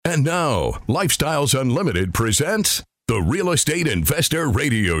And now, Lifestyles Unlimited presents the Real Estate Investor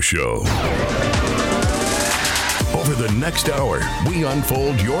Radio Show. Over the next hour, we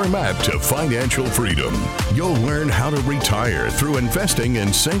unfold your map to financial freedom. You'll learn how to retire through investing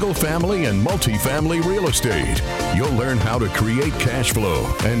in single-family and multifamily real estate. You'll learn how to create cash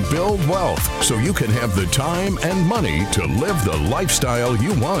flow and build wealth so you can have the time and money to live the lifestyle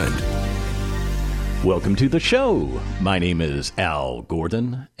you want. Welcome to the show. My name is Al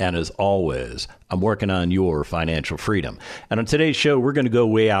Gordon, and as always, I'm working on your financial freedom. And on today's show, we're going to go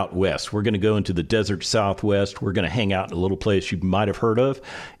way out west. We're going to go into the desert Southwest. We're going to hang out in a little place you might have heard of.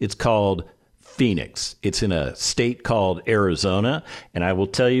 It's called Phoenix. It's in a state called Arizona, and I will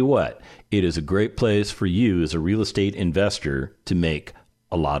tell you what, it is a great place for you as a real estate investor to make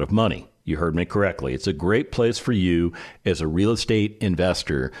a lot of money. You heard me correctly. It's a great place for you as a real estate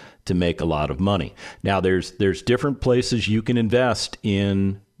investor to make a lot of money. Now, there's different places you can invest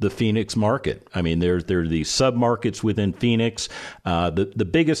in the Phoenix market. I mean, there are these sub-markets within Phoenix. The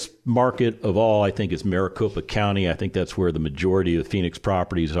biggest market of all, I think, is Maricopa County. I think that's where the majority of Phoenix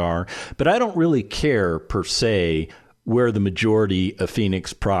properties are. But I don't really care, per se, where the majority of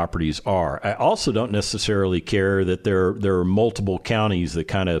Phoenix properties are. I also don't necessarily care that there are multiple counties that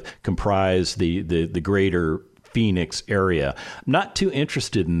kind of comprise the greater Phoenix area. I'm not too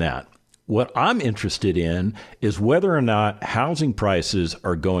interested in that. What I'm interested in is whether or not housing prices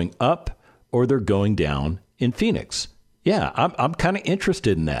are going up or they're going down in Phoenix. Yeah, I'm kind of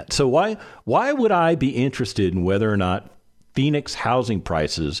interested in that. So why would I be interested in whether or not Phoenix housing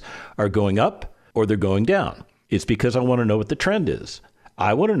prices are going up or they're going down? It's because I want to know what the trend is.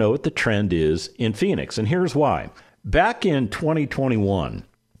 I want to know what the trend is in Phoenix, and here's why. Back in 2021,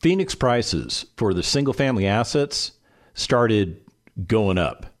 Phoenix prices for the single-family assets started going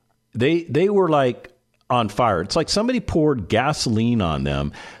up. They were like on fire. It's like somebody poured gasoline on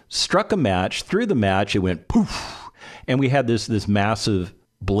them, struck a match, threw the match, it went poof, and we had this massive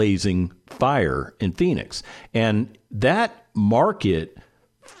blazing fire in Phoenix. And that market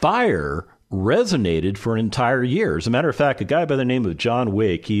fire resonated for an entire year. As a matter of fact, a guy by the name of John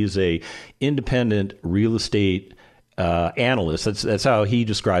Wake, he's a independent real estate analyst. That's how he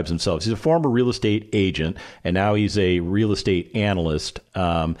describes himself. He's a former real estate agent, and now he's a real estate analyst.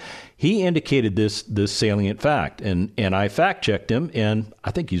 He indicated this salient fact, and I fact checked him, and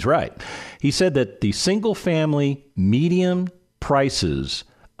I think he's right. He said that the single family median prices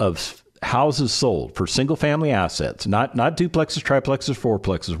of houses sold for single-family assets, not duplexes, triplexes,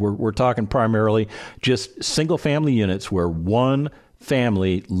 fourplexes. We're talking primarily just single-family units where one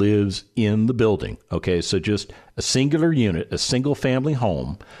family lives in the building. Okay, so just a singular unit, a single-family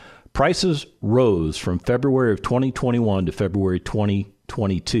home. Prices rose from February of 2021 to February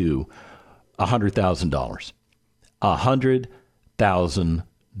 2022, $100,000.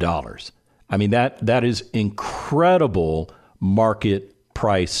 $100,000. I mean, that is incredible market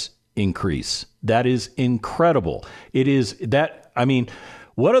price increase. That is incredible. It is that, I mean,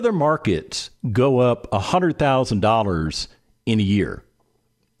 what other markets go up $100,000 in a year?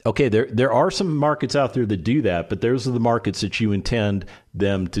 Okay, there are some markets out there that do that, but those are the markets that you intend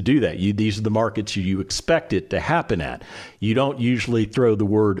them to do that. These are the markets you expect it to happen at. You don't usually throw the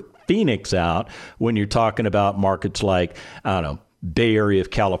word Phoenix out when you're talking about markets like, I don't know, Bay Area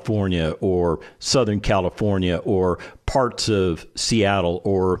of California or Southern California or parts of Seattle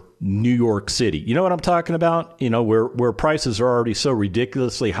or New York City. You know what I'm talking about? You know, where prices are already so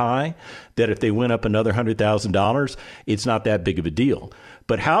ridiculously high that if they went up another $100,000, it's not that big of a deal.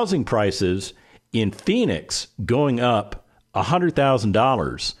 But housing prices in Phoenix going up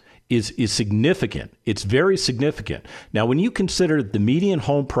 $100,000 is significant. It's very significant. Now, when you consider the median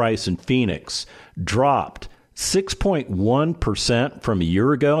home price in Phoenix dropped 6.1% from a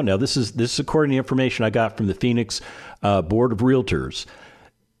year ago. Now, this is according to information I got from the Phoenix Board of Realtors.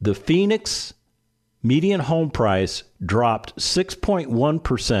 The Phoenix median home price dropped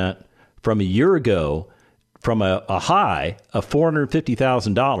 6.1% from a year ago, from a high of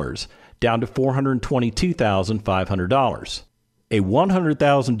 $450,000 down to $422,500. A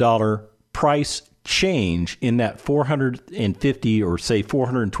 $100,000 price change in that $450 or say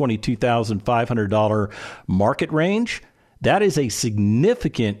 $422,500 market range, that is a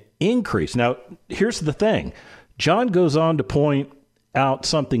significant increase. Now, here's the thing. John goes on to point out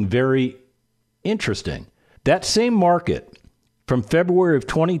something very interesting. That same market from February of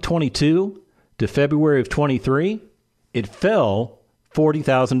 2022 to February of 23, it fell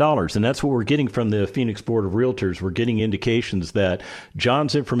 $40,000. And that's what we're getting from the Phoenix Board of Realtors. We're getting indications that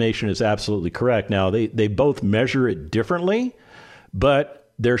John's information is absolutely correct. Now, they both measure it differently,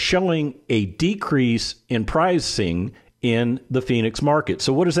 but they're showing a decrease in pricing in the Phoenix market.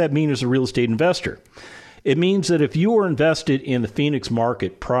 So what does that mean as a real estate investor? It means that if you were invested in the Phoenix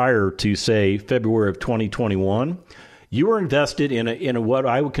market prior to, say, February of 2021, you were invested in a what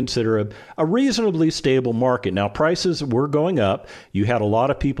I would consider a reasonably stable market. Now, prices were going up. You had a lot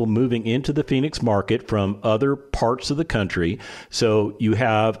of people moving into the Phoenix market from other parts of the country. So you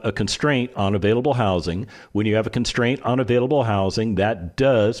have a constraint on available housing. When you have a constraint on available housing, that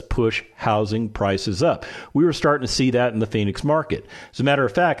does push housing prices up. We were starting to see that in the Phoenix market. As a matter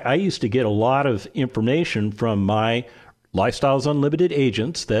of fact, I used to get a lot of information from my Lifestyles Unlimited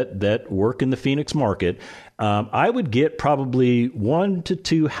agents that work in the Phoenix market. I would get probably 1 to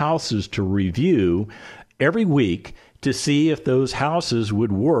 2 houses to review every week to see if those houses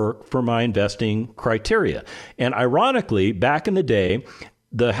would work for my investing criteria. And ironically, back in the day,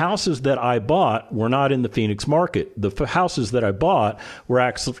 the houses that I bought were not in the Phoenix market. The houses that I bought were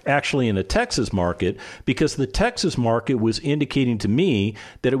actually in the Texas market, because the Texas market was indicating to me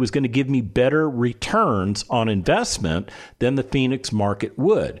that it was going to give me better returns on investment than the Phoenix market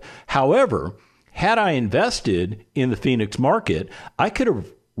would. However, had I invested in the Phoenix market, I could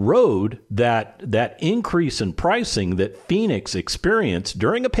have rode that increase in pricing that Phoenix experienced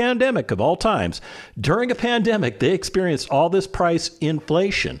during a pandemic of all times. During a pandemic, they experienced all this price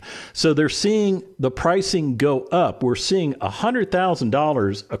inflation. So they're seeing the pricing go up. We're seeing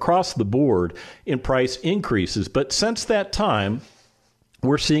 $100,000 across the board in price increases. But since that time,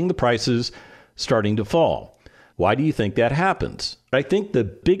 we're seeing the prices starting to fall. Why do you think that happens? I think the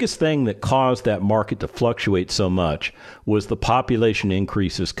biggest thing that caused that market to fluctuate so much was the population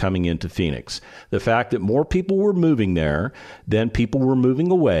increases coming into Phoenix. The fact that more people were moving there than people were moving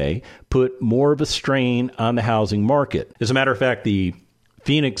away put more of a strain on the housing market. As a matter of fact, the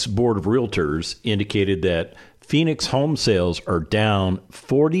Phoenix Board of Realtors indicated that Phoenix home sales are down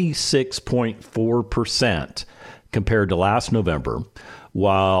 46.4% compared to last November,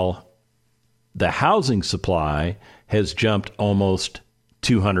 while the housing supply has jumped almost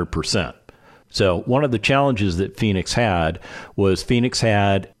 200%. So one of the challenges that Phoenix had was Phoenix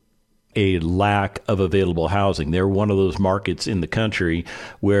had a lack of available housing. They're one of those markets in the country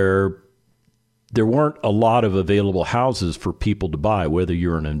where there weren't a lot of available houses for people to buy, whether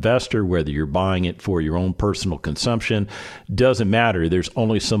you're an investor, whether you're buying it for your own personal consumption, doesn't matter. There's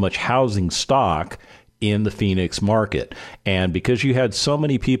only so much housing stock in the Phoenix market. And because you had so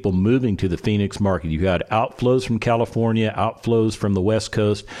many people moving to the Phoenix market, you had outflows from California, outflows from the West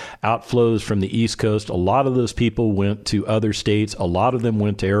Coast, outflows from the East Coast. A lot of those people went to other states. A lot of them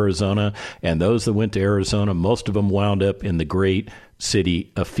went to Arizona. And those that went to Arizona, most of them wound up in the great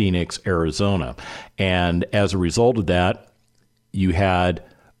city of Phoenix, Arizona. And as a result of that, you had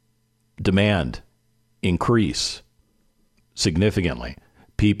demand increase significantly.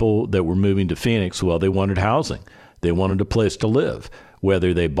 People that were moving to Phoenix, well, they wanted housing. They wanted a place to live.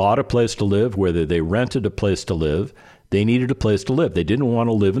 Whether they bought a place to live, whether they rented a place to live, they needed a place to live. They didn't want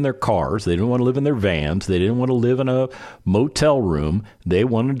to live in their cars. They didn't want to live in their vans. They didn't want to live in a motel room. They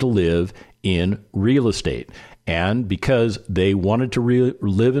wanted to live in real estate. And because they wanted to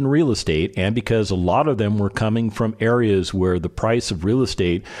live in real estate, and because a lot of them were coming from areas where the price of real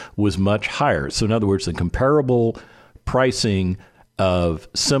estate was much higher. So in other words, the comparable pricing of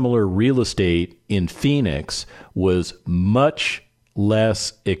similar real estate in Phoenix was much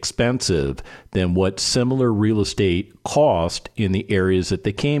less expensive than what similar real estate cost in the areas that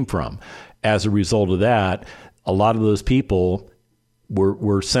they came from. As a result of that, a lot of those people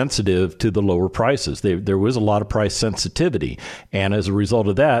were sensitive to the lower prices. There was a lot of price sensitivity. And as a result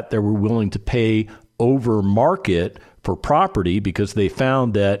of that, they were willing to pay over market for property, because they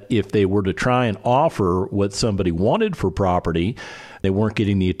found that if they were to try and offer what somebody wanted for property, they weren't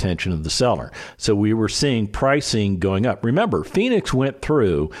getting the attention of the seller. So we were seeing pricing going up. Remember, Phoenix went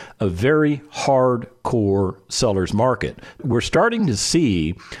through a very hardcore seller's market. We're starting to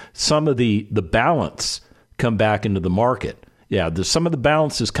see some of the balance come back into the market. Yeah, some of the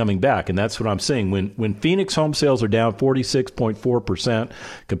balance is coming back, and that's what I'm saying. When Phoenix home sales are down 46.4%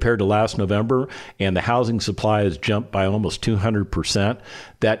 compared to last November, and the housing supply has jumped by almost 200%,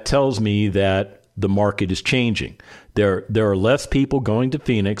 that tells me that the market is changing. There are less people going to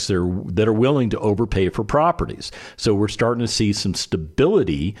Phoenix that are willing to overpay for properties. So we're starting to see some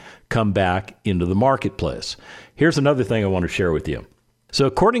stability come back into the marketplace. Here's another thing I want to share with you. So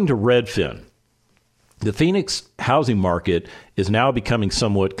according to Redfin, the Phoenix housing market is now becoming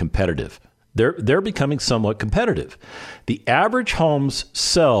somewhat competitive. They're becoming somewhat competitive. The average homes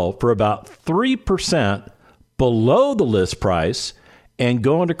sell for about 3% below the list price and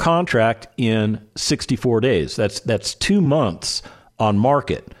go under contract in 64 days. That's 2 months on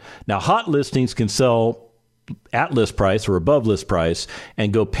market. Now, hot listings can sell at list price or above list price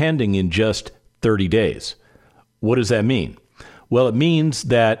and go pending in just 30 days. What does that mean? Well, it means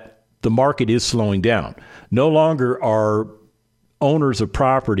that the market is slowing down. No longer are owners of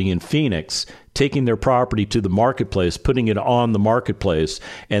property in Phoenix taking their property to the marketplace, putting it on the marketplace,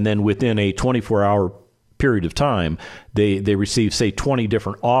 and then within a 24-hour period of time, they receive, say, 20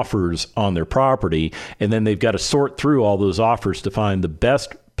 different offers on their property, and then they've got to sort through all those offers to find the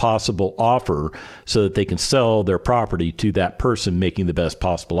best possible offer so that they can sell their property to that person making the best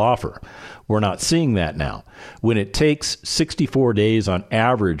possible offer. We're not seeing that now. When it takes 64 days on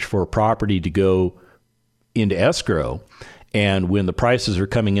average for a property to go into escrow, and when the prices are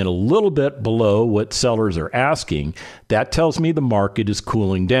coming in a little bit below what sellers are asking, that tells me the market is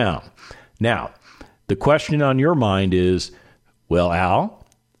cooling down. Now, the question on your mind is, well, Al,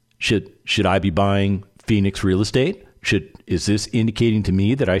 should I be buying Phoenix real estate? Is this indicating to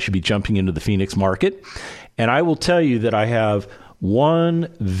me that I should be jumping into the Phoenix market? And I will tell you that I have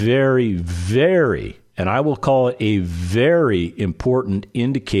one very, very, and I will call it a very important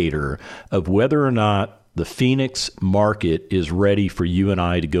indicator of whether or not the Phoenix market is ready for you and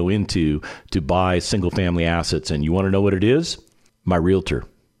I to go into to buy single-family assets. And you want to know what it is? My realtor.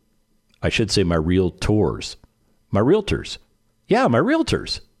 I should say my realtors. My realtors. Yeah, my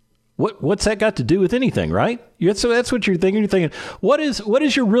realtors. What's that got to do with anything, right? So that's what you're thinking. You're thinking, what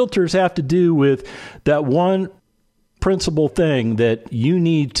does your realtors have to do with that one principal thing that you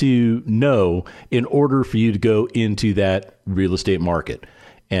need to know in order for you to go into that real estate market?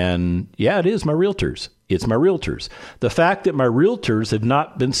 And yeah, it is my realtors. It's my realtors. The fact that my realtors have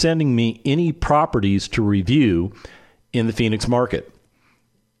not been sending me any properties to review in the Phoenix market.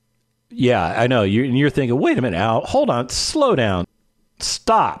 Yeah, I know. You're thinking, wait a minute, Al, hold on, slow down.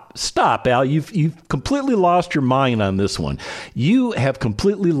 Stop, Al. You've completely lost your mind on this one. You have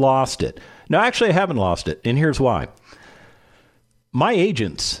completely lost it. No, actually, I haven't lost it, and here's why. My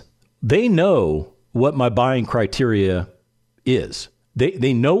agents, they know what my buying criteria is.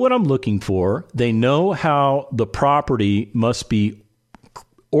 They know what I'm looking for. They know how the property must be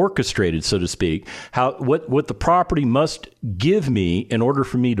orchestrated, so to speak, what the property must give me in order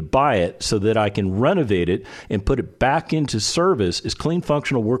for me to buy it so that I can renovate it and put it back into service as clean,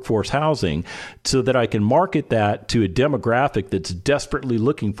 functional workforce housing so that I can market that to a demographic that's desperately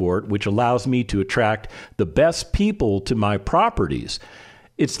looking for it, which allows me to attract the best people to my properties.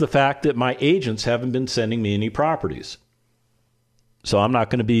 It's the fact that my agents haven't been sending me any properties. So I'm not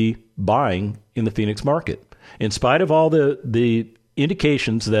going to be buying in the Phoenix market. In spite of all the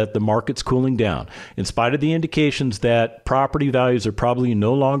indications that the market's cooling down, in spite of the indications that property values are probably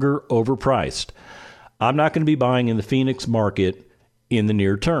no longer overpriced, I'm not going to be buying in the Phoenix market in the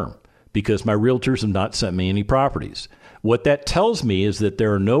near term because my realtors have not sent me any properties. What that tells me is that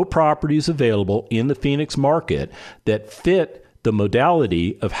there are no properties available in the Phoenix market that fit the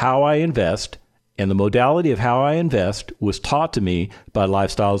modality of how I invest. And the modality of how I invest was taught to me by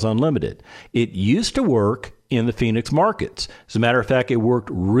Lifestyles Unlimited. It used to work in the Phoenix markets. As a matter of fact, it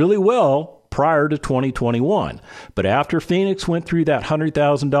worked really well prior to 2021. But after Phoenix went through that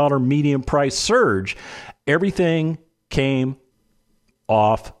 $100,000 median price surge, everything came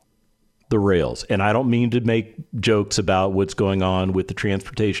off the rails. And I don't mean to make jokes about what's going on with the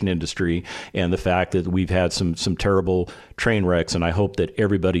transportation industry and the fact that we've had some terrible train wrecks. And I hope that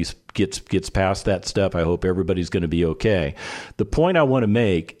everybody gets past that stuff. I hope everybody's going to be okay. The point I want to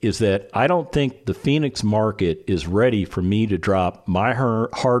make is that I don't think the Phoenix market is ready for me to drop my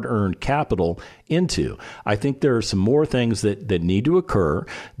hard-earned capital into. I think there are some more things that need to occur.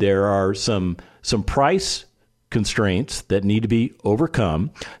 There are some price constraints that need to be overcome.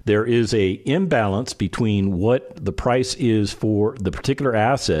 There is a imbalance between what the price is for the particular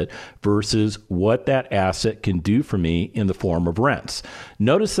asset versus what that asset can do for me in the form of rents.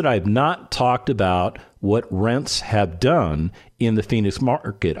 Notice that I've not talked about what rents have done in the Phoenix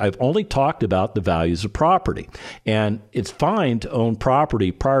market. I've only talked about the values of property. And it's fine to own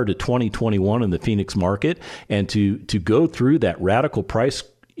property prior to 2021 in the Phoenix market and to go through that radical price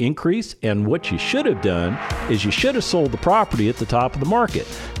increase. And what you should have done is you should have sold the property at the top of the market.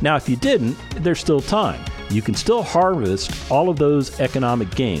 Now, if you didn't, there's still time. You can still harvest all of those economic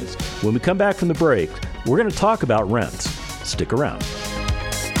gains. When we come back from the break, we're going to talk about rents. Stick around.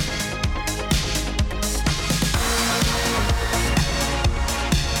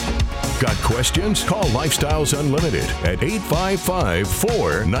 Got questions? Call Lifestyles Unlimited at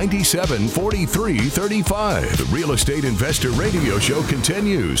 855-497-4335. The Real Estate Investor Radio Show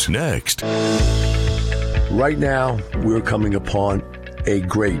continues next. Right now, we're coming upon a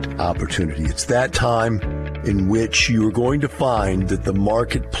great opportunity. It's that time in which you're going to find that the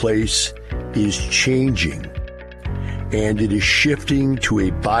marketplace is changing. and it is shifting to a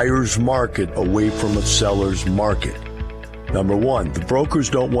buyer's market away from a seller's market. Number one, the brokers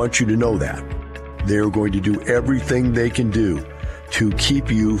don't want you to know that. They're going to do everything they can do to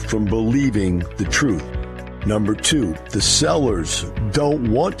keep you from believing the truth. Number two, the sellers don't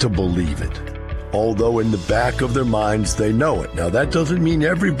want to believe it, although in the back of their minds they know it. Now, that doesn't mean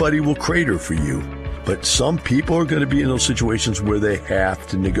everybody will crater for you, but some people are going to be in those situations where they have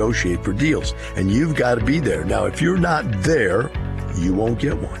to negotiate for deals, and you've got to be there. Now, if you're not there, you won't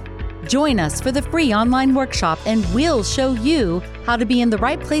get one. Join us for the free online workshop, and we'll show you how to be in the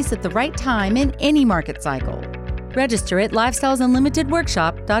right place at the right time in any market cycle. Register at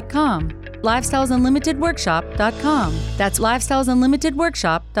LifestylesUnlimitedWorkshop.com. LifestylesUnlimitedWorkshop.com. That's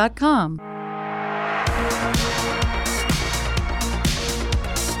LifestylesUnlimitedWorkshop.com.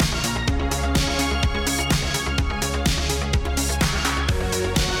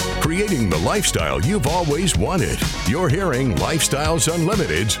 Creating the lifestyle you've always wanted. You're hearing Lifestyles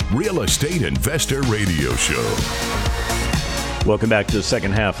Unlimited's Real Estate Investor Radio Show. Welcome back to the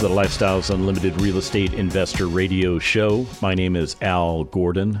second half of the Lifestyles Unlimited Real Estate Investor Radio Show. My name is Al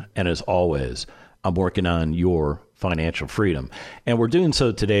Gordon, and as always, I'm working on your financial freedom. And we're doing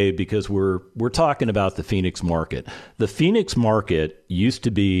so today because we're talking about the Phoenix market. The Phoenix market used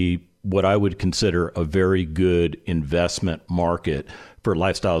to be what I would consider a very good investment market for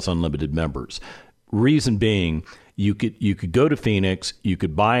Lifestyles Unlimited members. Reason being, you could go to Phoenix, you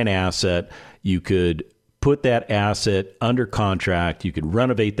could buy an asset, you could put that asset under contract, you could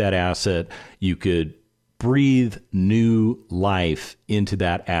renovate that asset, you could breathe new life into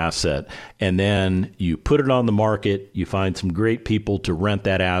that asset, and then you put it on the market, you find some great people to rent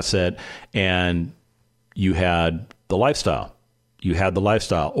that asset, and you had the lifestyle. You had the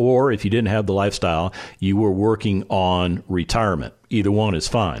lifestyle. Or if you didn't have the lifestyle, you were working on retirement. Either one is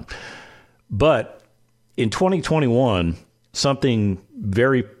fine. But in 2021, something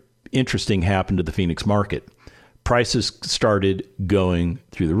very interesting happened to the Phoenix market. Prices started going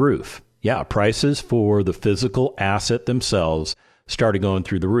through the roof. Yeah, prices for the physical asset themselves started going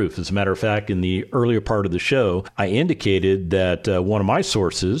through the roof. As a matter of fact, in the earlier part of the show, I indicated that one of my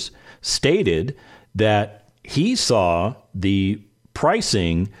sources stated that he saw the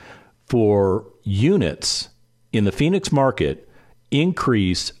pricing for units in the Phoenix market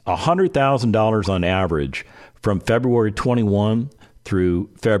increase $100,000 on average from February 21 through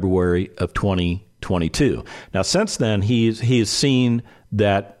February of 2022. Now, since then, he has seen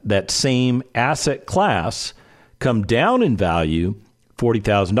that same asset class come down in value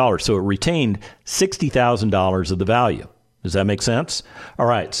 $40,000. So it retained $60,000 of the value. Does that make sense? All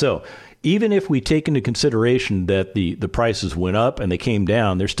right. So even if we take into consideration that the prices went up and they came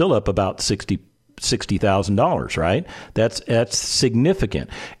down, they're still up about $60,000, right? That's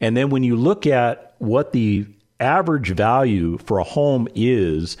significant. And then when you look at what the average value for a home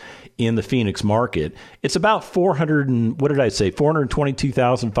is in the Phoenix market, it's about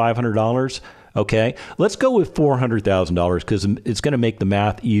 $422,500. Okay, let's go with $400,000 because it's going to make the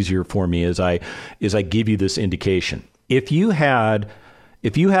math easier for me as I give you this indication. If you have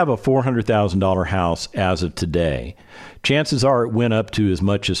a $400,000 house as of today, chances are it went up to as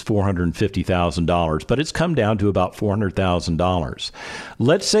much as $450,000, but it's come down to about $400,000.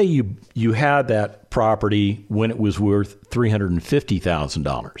 Let's say you had that property when it was worth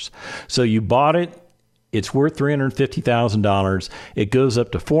 $350,000. So you bought it, it's worth $350,000. It goes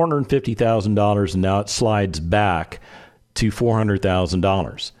up to $450,000, and now it slides back to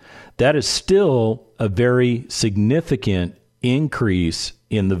 $400,000. That is still a very significant increase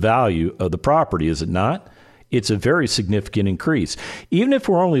in the value of the property, is it not? It's a very significant increase. Even if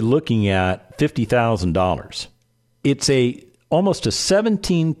we're only looking at $50,000, it's almost a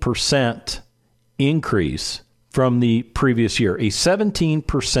 17% increase from the previous year, a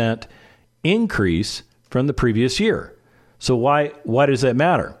 17% increase from the previous year. So why does that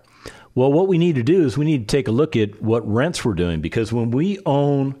matter? Well, what we need to do is we need to take a look at what rents we're doing, because when we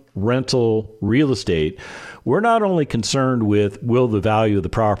own rental real estate, we're not only concerned with will the value of the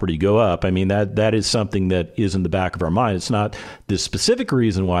property go up. I mean, that is something that is in the back of our mind. It's not the specific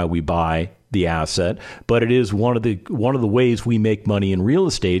reason why we buy the asset, but it is one of the ways we make money in real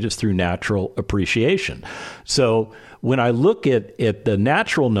estate is through natural appreciation. So when I look at the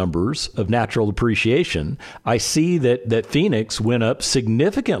natural numbers of natural appreciation, I see that Phoenix went up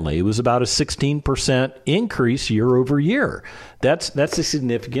significantly. It was about a 16% increase year over year. That's a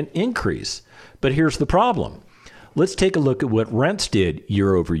significant increase. But here's the problem. Let's take a look at what rents did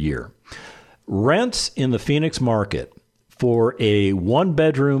year over year. Rents in the Phoenix market for a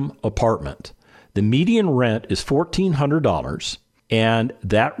one-bedroom apartment, the median rent is $1,400, and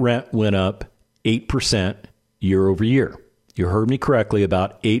that rent went up 8% year over year. You heard me correctly,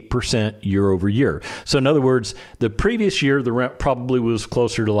 about 8% year over year. So in other words, the previous year, the rent probably was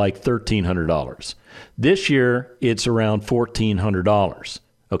closer to like $1,300. This year, it's around $1,400.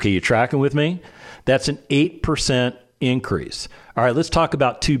 Okay, you tracking with me? That's an 8% increase. All right, let's talk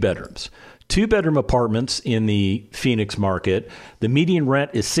about two bedrooms. Two-bedroom apartments in the Phoenix market, the median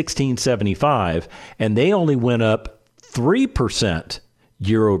rent is $1,675, and they only went up 3%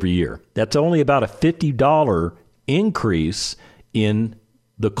 year over year. That's only about a $50 increase in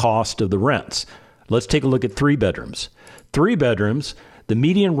the cost of the rents. Let's take a look at three bedrooms. Three bedrooms, the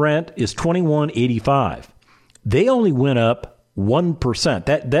median rent is $2,185. They only went up 1%.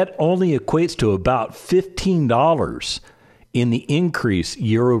 That only equates to about $15 in the increase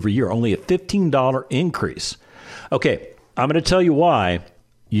year over year, only a $15 increase. Okay, I'm going to tell you why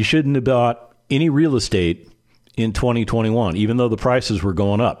you shouldn't have bought any real estate in 2021, even though the prices were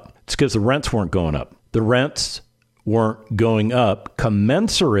going up. It's because the rents weren't going up. The rents weren't going up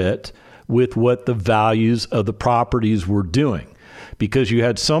commensurate with what the values of the properties were doing, because you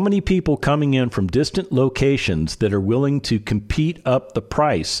had so many people coming in from distant locations that are willing to compete up the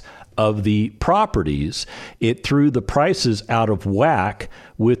price of the properties. It threw the prices out of whack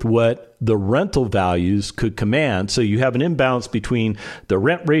with what the rental values could command. So you have an imbalance between the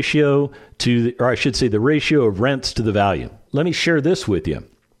rent ratio or I should say the ratio of rents to the value. Let me share this with you.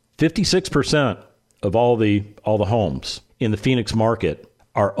 56% of all the homes in the Phoenix market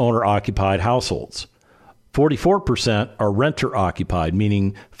are owner-occupied households. 44% are renter-occupied,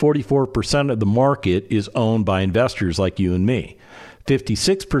 meaning 44% of the market is owned by investors like you and me.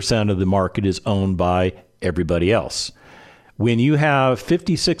 56% of the market is owned by everybody else. When you have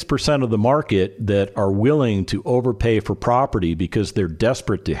 56% of the market that are willing to overpay for property because they're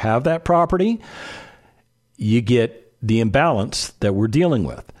desperate to have that property, you get the imbalance that we're dealing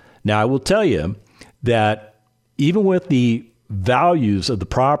with. Now, I will tell you that even with the values of the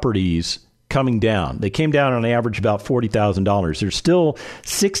properties coming down, they came down on average about $40,000. There's still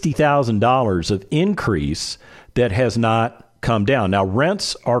 $60,000 of increase that has not come down. Now,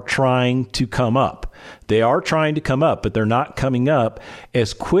 rents are trying to come up. They are trying to come up, but they're not coming up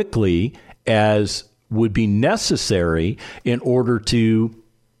as quickly as would be necessary in order to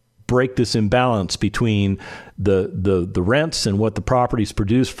break this imbalance between the rents and what the properties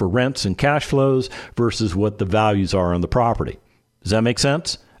produce for rents and cash flows versus what the values are on the property. Does that make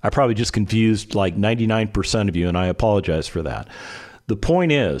sense? I probably just confused like 99% of you, and I apologize for that. The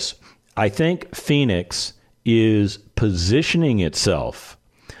point is, I think Phoenix is positioning itself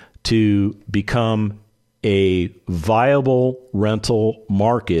to become a viable rental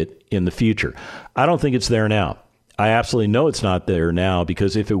market in the future. I don't think it's there now. I absolutely know it's not there now,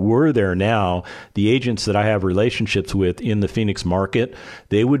 because if it were there now, the agents that I have relationships with in the Phoenix market,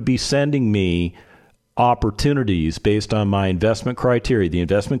 they would be sending me opportunities based on my investment criteria, the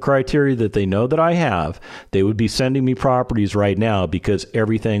investment criteria that they know that I have. They would be sending me properties right now because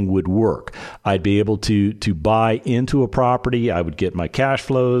everything would work. I'd be able to buy into a property. I would get my cash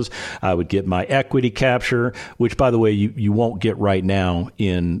flows. I would get my equity capture, which, by the way, you won't get right now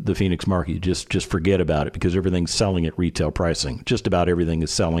in the Phoenix market. Just forget about it, because everything's selling at retail pricing. Just about everything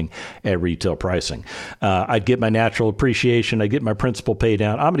is selling at retail pricing. I'd get my natural appreciation. I'd get my principal pay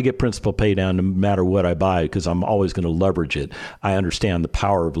down. I'm going to get principal pay down no matter what I buy, because I'm always going to leverage it. I understand the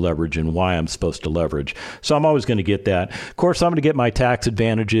power of leverage and why I'm supposed to leverage. So I'm always going to get that. Of course, I'm going to get my tax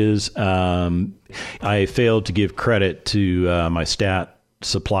advantages. I failed to give credit to my stat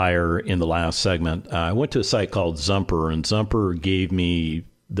supplier in the last segment. I went to a site called Zumper, and Zumper gave me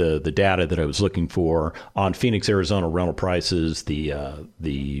the data that I was looking for on Phoenix, Arizona rental prices.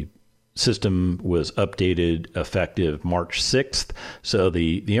 The system was updated effective March 6th. So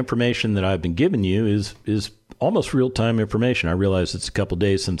the information that I've been giving you is almost real-time information. I realize it's a couple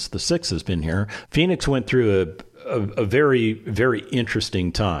days since the 6th has been here. Phoenix went through a very, very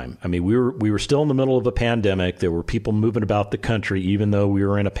interesting time. I mean, we were still in the middle of a pandemic. There were people moving about the country, even though we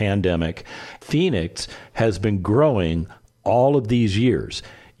were in a pandemic. Phoenix has been growing all of these years.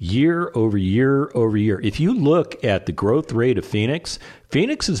 Year over year over year. If you look at the growth rate of Phoenix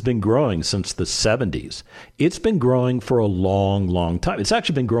has been growing since the 70s. It's been growing for a long, long time. It's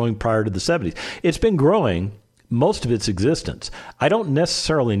actually been growing prior to the 70s. It's been growing most of its existence. I don't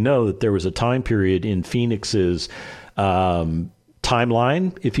necessarily know that there was a time period in Phoenix's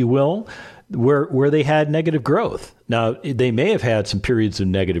timeline, if you will, where they had negative growth. Now, they may have had some periods of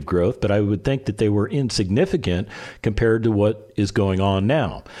negative growth, but I would think that they were insignificant compared to what is going on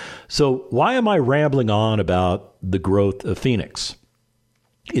now. So why am I rambling on about the growth of Phoenix?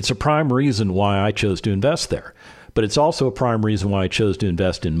 It's a prime reason why I chose to invest there, but it's also a prime reason why I chose to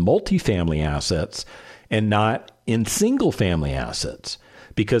invest in multifamily assets and not in single family assets,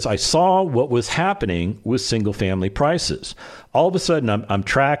 because I saw what was happening with single family prices. All of a sudden, I'm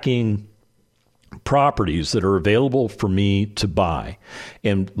tracking properties that are available for me to buy.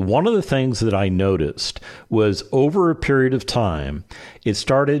 And one of the things that I noticed was over a period of time, it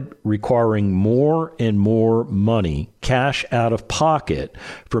started requiring more and more money, cash out of pocket,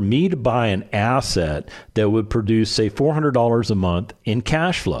 for me to buy an asset that would produce, say, $400 a month in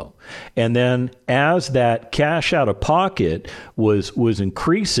cash flow. And then as that cash out of pocket was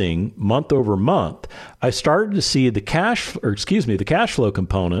increasing month over month, I started to see the cash flow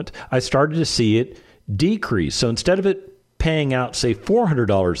component, I started to see it decrease. So instead of it paying out, say,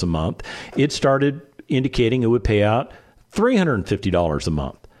 $400 a month, it started indicating it would pay out $350 a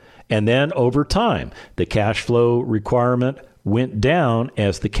month. And then over time, the cash flow requirement went down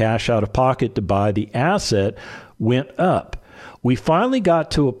as the cash out of pocket to buy the asset went up. We finally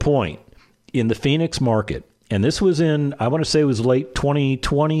got to a point in the Phoenix market, and this was in, I want to say it was late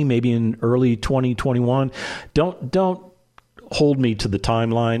 2020, maybe in early 2021. Don't hold me to the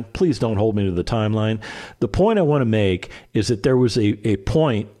timeline. Please don't hold me to the timeline. The point I want to make is that there was a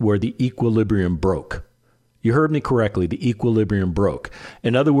point where the equilibrium broke. You heard me correctly. The equilibrium broke.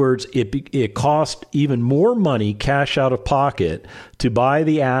 In other words, it cost even more money, cash out of pocket, to buy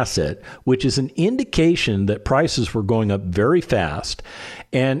the asset, which is an indication that prices were going up very fast.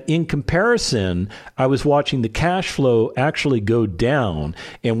 And in comparison, I was watching the cash flow actually go down.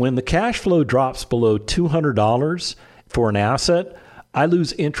 And when the cash flow drops below $200 for an asset, I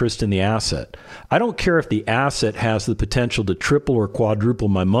lose interest in the asset. I don't care if the asset has the potential to triple or quadruple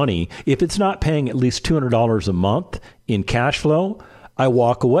my money. If it's not paying at least $200 a month in cash flow, I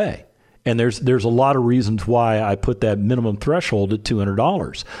walk away. And there's a lot of reasons why I put that minimum threshold at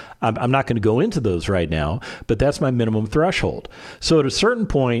 $200. I'm not going to go into those right now, but that's my minimum threshold. So at a certain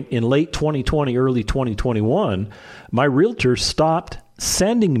point in late 2020, early 2021, my realtor stopped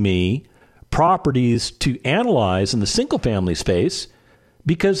sending me properties to analyze in the single family space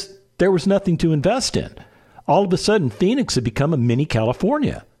because there was nothing to invest in. All of a sudden, Phoenix had become a mini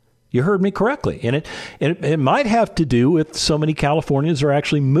California. You heard me correctly. And it might have to do with so many Californians are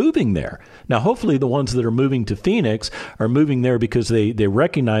actually moving there. Now, hopefully the ones that are moving to Phoenix are moving there because they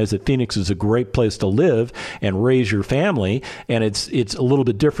recognize that Phoenix is a great place to live and raise your family. And it's a little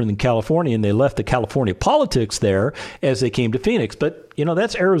bit different than California. And they left the California politics there as they came to Phoenix. But,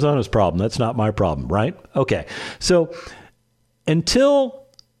 that's Arizona's problem. That's not my problem, right? Okay. So until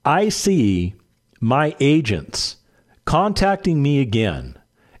I see my agents contacting me again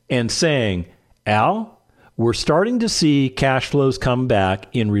and saying, Al, we're starting to see cash flows come back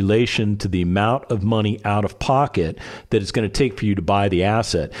in relation to the amount of money out of pocket that it's going to take for you to buy the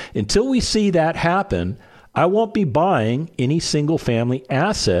asset. Until we see that happen, I won't be buying any single family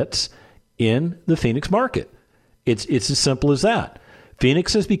assets in the Phoenix market. It's as simple as that.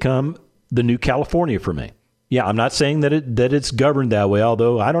 Phoenix has become the new California for me. Yeah, I'm not saying that it's governed that way,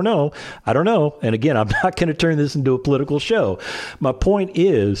 although I don't know. And again, I'm not going to turn this into a political show. My point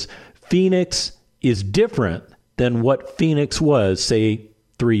is, Phoenix is different than what Phoenix was, say,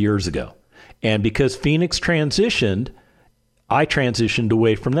 3 years ago. And because Phoenix transitioned, I transitioned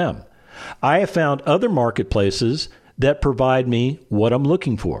away from them. I have found other marketplaces that provide me what I'm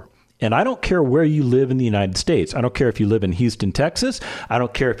looking for. And I don't care where you live in the United States. I don't care if you live in Houston, Texas. I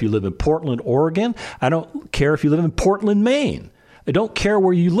don't care if you live in Portland, Oregon. I don't care if you live in Portland, Maine. I don't care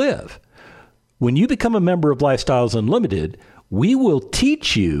where you live. When you become a member of Lifestyles Unlimited, we will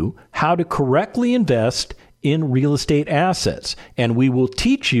teach you how to correctly invest in real estate assets. And we will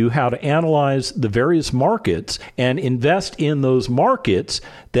teach you how to analyze the various markets and invest in those markets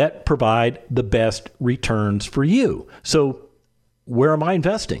that provide the best returns for you. So where am I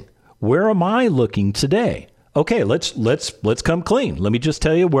investing? Where am I looking today? Okay, let's come clean. Let me just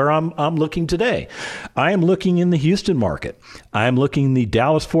tell you where I'm looking today. I am looking in the Houston market. I am looking in the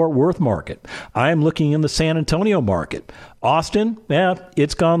Dallas-Fort Worth market. I am looking in the San Antonio market. Austin,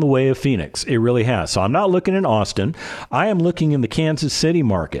 it's gone the way of Phoenix. It really has. So I'm not looking in Austin. I am looking in the Kansas City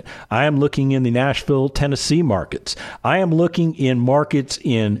market. I am looking in the Nashville, Tennessee markets. I am looking in markets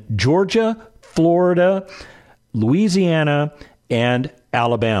in Georgia, Florida, Louisiana, and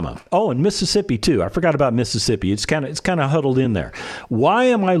Alabama. Oh, and Mississippi too. I forgot about Mississippi. It's kind of huddled in there. Why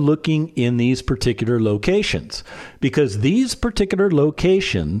am I looking in these particular locations? Because these particular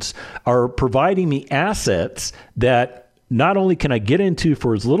locations are providing me assets that not only can I get into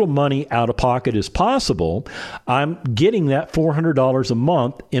for as little money out of pocket as possible, I'm getting that $400 a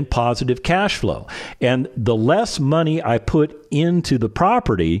month in positive cash flow. And the less money I put into the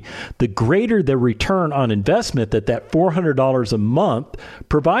property, the greater the return on investment that $400 a month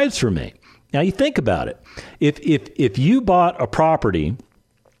provides for me. Now you think about it. If you bought a property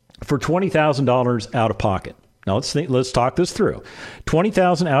for $20,000 out of pocket, now let's talk this through.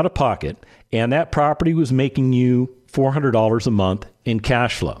 $20,000 out of pocket, and that property was making you $400 a month in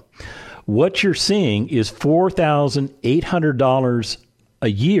cash flow. What you're seeing is $4,800 a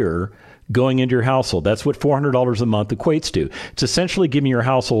year going into your household. That's what $400 a month equates to. It's essentially giving your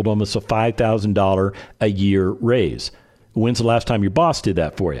household almost a $5,000 a year raise. When's the last time your boss did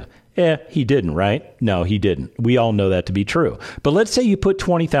that for you? He didn't, right? No, he didn't. We all know that to be true. But let's say you put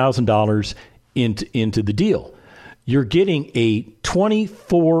 $20,000 into the deal. You're getting a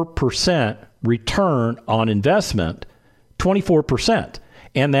 24% return on investment, 24%.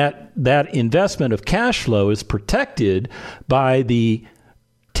 And that investment of cash flow is protected by the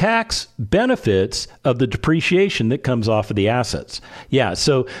tax benefits of the depreciation that comes off of the assets. Yeah,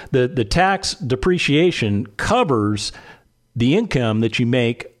 so the tax depreciation covers the income that you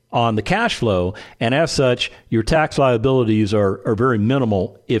make on the cash flow, and as such, your tax liabilities are very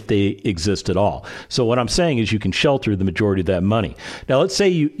minimal if they exist at all. So what I'm saying is you can shelter the majority of that money. Now, let's say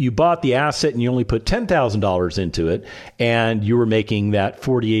you bought the asset and you only put $10,000 into it, and you were making that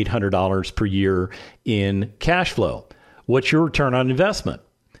 $4,800 per year in cash flow. What's your return on investment?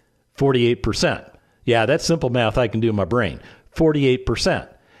 48%. Yeah, that's simple math I can do in my brain. 48%.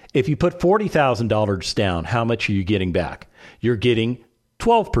 If you put $40,000 down, how much are you getting back? You're getting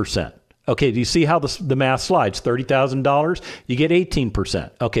 12%. Okay, do you see how the math slides? $30,000, you get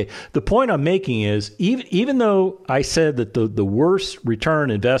 18%. Okay, the point I'm making is even though I said that the worst return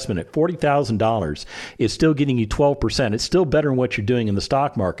investment at $40,000 is still getting you 12%, it's still better than what you're doing in the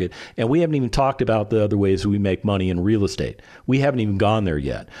stock market. And we haven't even talked about the other ways we make money in real estate. We haven't even gone there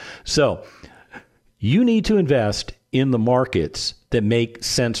yet. So you need to invest in the markets that make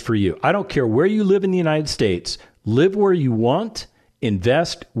sense for you. I don't care where you live in the United States, live where you want.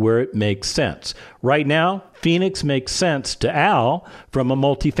 Invest where it makes sense. Right now, Phoenix makes sense to Al from a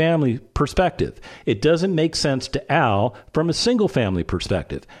multifamily perspective. It doesn't make sense to Al from a single family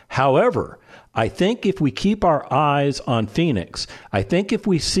perspective. However, I think if we keep our eyes on Phoenix, I think if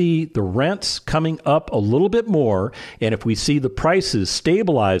we see the rents coming up a little bit more, and if we see the prices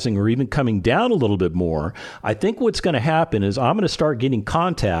stabilizing or even coming down a little bit more, I think what's going to happen is I'm going to start getting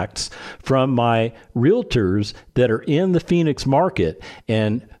contacts from my realtors that are in the Phoenix market.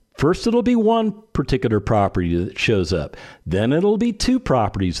 And first, it'll be one particular property that shows up. Then it'll be 2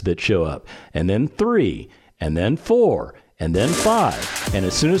 properties that show up, and then 3, and then 4. And then 5. And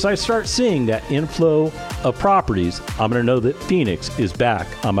as soon as I start seeing that inflow of properties, I'm going to know that Phoenix is back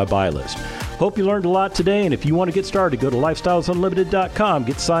on my buy list. Hope you learned a lot today. And if you want to get started, go to lifestylesunlimited.com,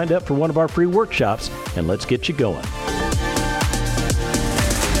 get signed up for one of our free workshops, and let's get you going.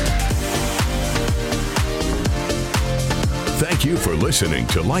 Thank you for listening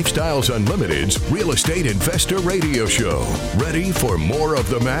to Lifestyles Unlimited's Real Estate Investor Radio Show. Ready for more of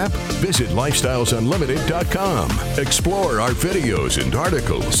the map? Visit lifestylesunlimited.com. Explore our videos and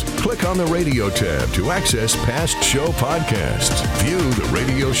articles. Click on the radio tab to access past show podcasts. View the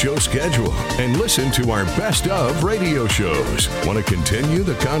radio show schedule and listen to our best of radio shows. Want to continue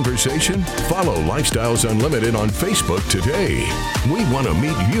the conversation? Follow Lifestyles Unlimited on Facebook today. We want to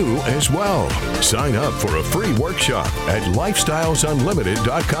meet you as well. Sign up for a free workshop at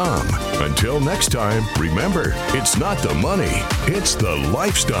lifestylesunlimited.com. Until next time, remember, it's not the money, it's the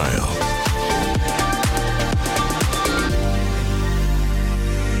lifestyle.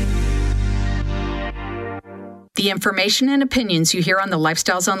 The information and opinions you hear on the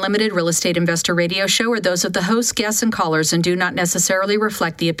Lifestyles Unlimited Real Estate Investor Radio Show are those of the hosts, guests, and callers and do not necessarily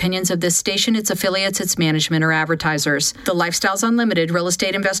reflect the opinions of this station, its affiliates, its management, or advertisers. The Lifestyles Unlimited Real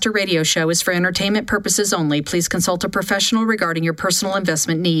Estate Investor Radio Show is for entertainment purposes only. Please consult a professional regarding your personal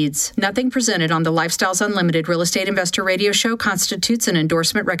investment needs. Nothing presented on the Lifestyles Unlimited Real Estate Investor Radio Show constitutes an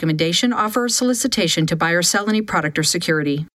endorsement, recommendation, offer, or solicitation to buy or sell any product or security.